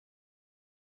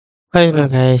Hello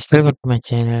guys, welcome to my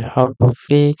channel. How to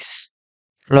fix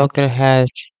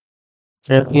localhost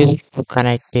refuse to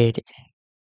connected.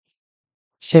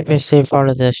 Step by step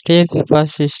follow the steps.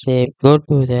 First step, go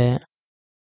to the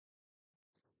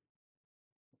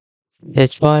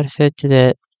search bar, search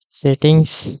the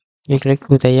settings. You click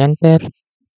to the enter.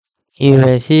 You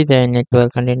will see the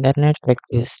network and internet. Click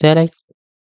to select.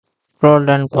 Scroll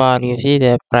down for you see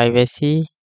the privacy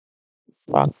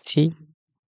proxy.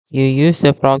 You use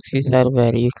the proxy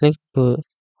server. You click to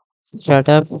start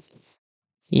up.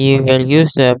 You will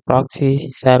use the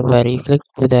proxy server. You click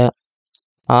to the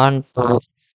on to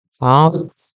off.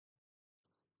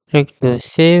 Click to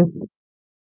save.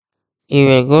 You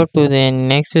will go to the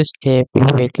next step.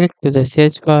 You will click to the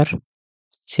search bar,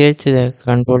 search the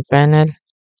control panel,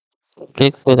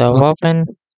 click to the open.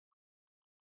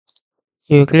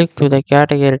 You click to the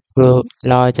category to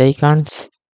large icons.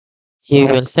 You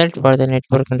will search for the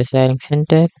network and sharing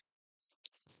center.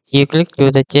 You click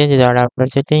to the change the adapter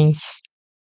settings.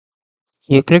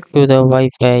 You click to the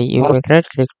Wi-Fi. You will right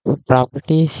click to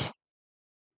properties.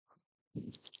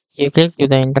 You click to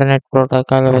the internet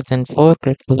protocol version 4.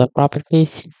 Click to the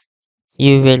properties.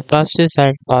 You will pass the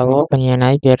site for open an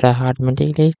IP address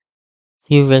automatically.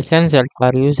 You will select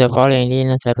for use the following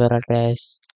DNS server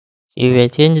address. You will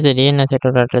change the DNS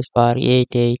server address for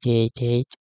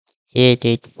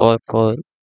 88888844.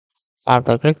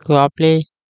 After click to apply,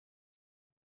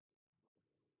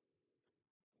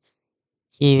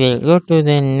 you will go to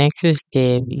the next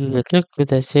step. You will click to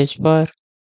the search bar,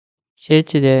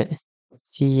 search the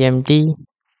CMD.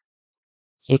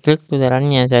 You click to the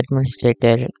run as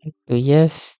administrator. Click to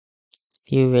yes.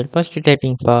 You will first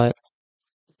typing for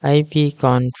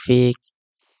ipconfig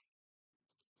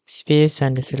space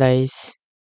and slice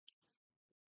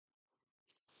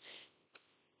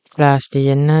class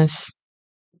DNS.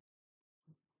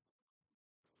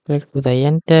 Click to the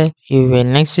enter. You will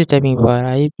next typing for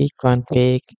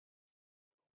ipconfig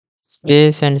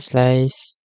space and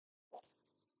slice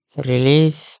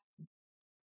release.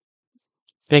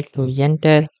 Click to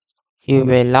enter. You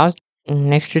will last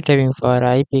next typing for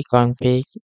ipconfig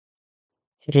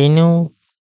renew.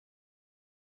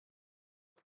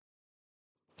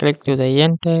 Click to the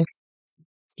enter.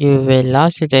 You will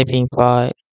last typing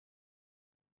for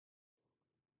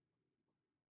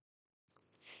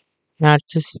not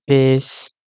space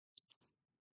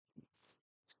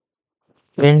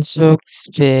windsock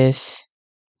space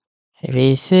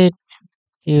reset.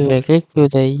 You will click to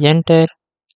the enter.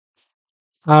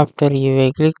 After you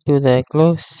will click to the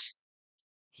close.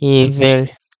 You will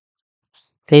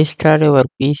restart your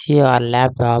PC or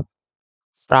laptop.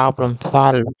 Problem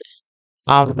solved.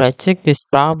 After check this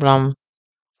problem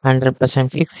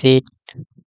 100% fix it.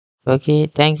 Okay,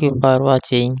 thank you for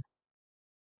watching.